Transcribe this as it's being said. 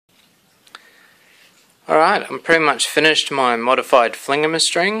Alright, I'm pretty much finished my modified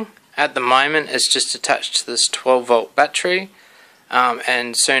Fling-AMA-String. At the moment it's just attached to this 12 volt battery,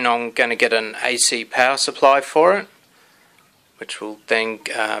 and soon I'm going to get an AC power supply for it, which will then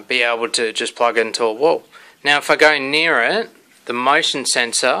be able to just plug into a wall. Now if I go near it, the motion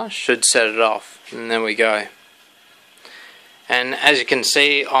sensor should set it off, and there we go. And as you can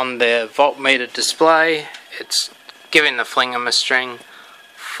see on the voltmeter display, it's giving the Fling-AMA-String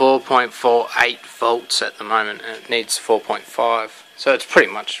 4.48 volts at the moment, and it needs 4.5, so it's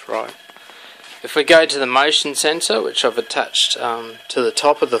pretty much right. If we go to the motion sensor, which I've attached to the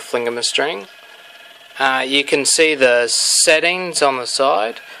top of the Fling-AMA-String, you can see the settings on the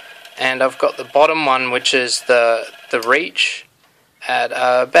side, and I've got the bottom one, which is the reach at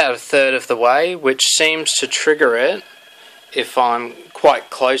about a third of the way, which seems to trigger it if I'm quite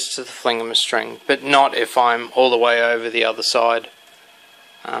close to the Fling-AMA-String, but not if I'm all the way over the other side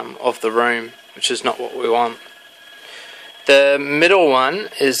of the room, which is not what we want. The middle one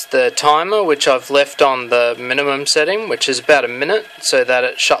is the timer, which I've left on the minimum setting, which is about a minute, so that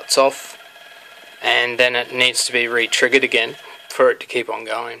it shuts off and then it needs to be re-triggered again for it to keep on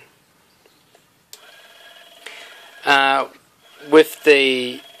going. With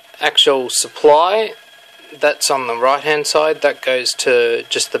the actual supply, that's on the right hand side, that goes to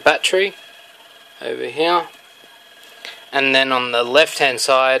just the battery over here. And then on the left hand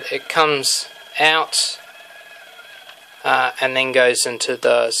side it comes out and then goes into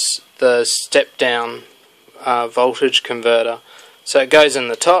the step down voltage converter. So it goes in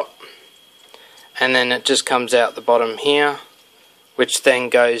the top and then it just comes out the bottom here, which then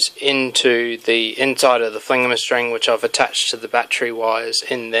goes into the inside of the Fling-AMA-String, which I've attached to the battery wires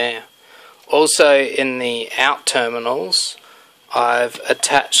in there. Also in the out terminals I've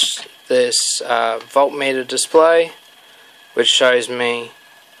attached this voltmeter display, which shows me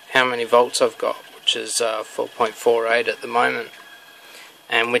how many volts I've got, which is 4.48 at the moment,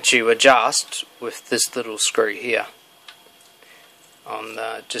 and which you adjust with this little screw here on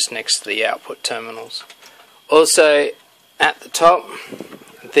just next to the output terminals. Also at the top,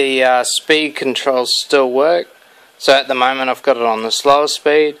 the speed controls still work, so at the moment I've got it on the slower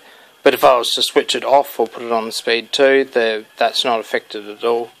speed, but if I was to switch it off or put it on the speed 2, that's not affected at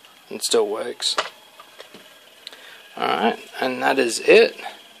all and still works. Alright, and that is it.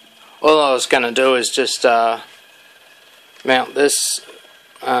 All I was going to do is just mount this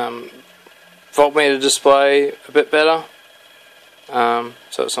voltmeter display a bit better,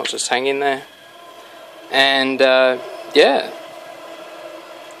 so it's not just hanging there. And yeah,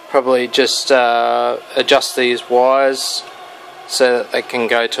 probably just adjust these wires so that they can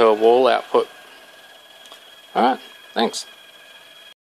go to a wall output. Alright, thanks.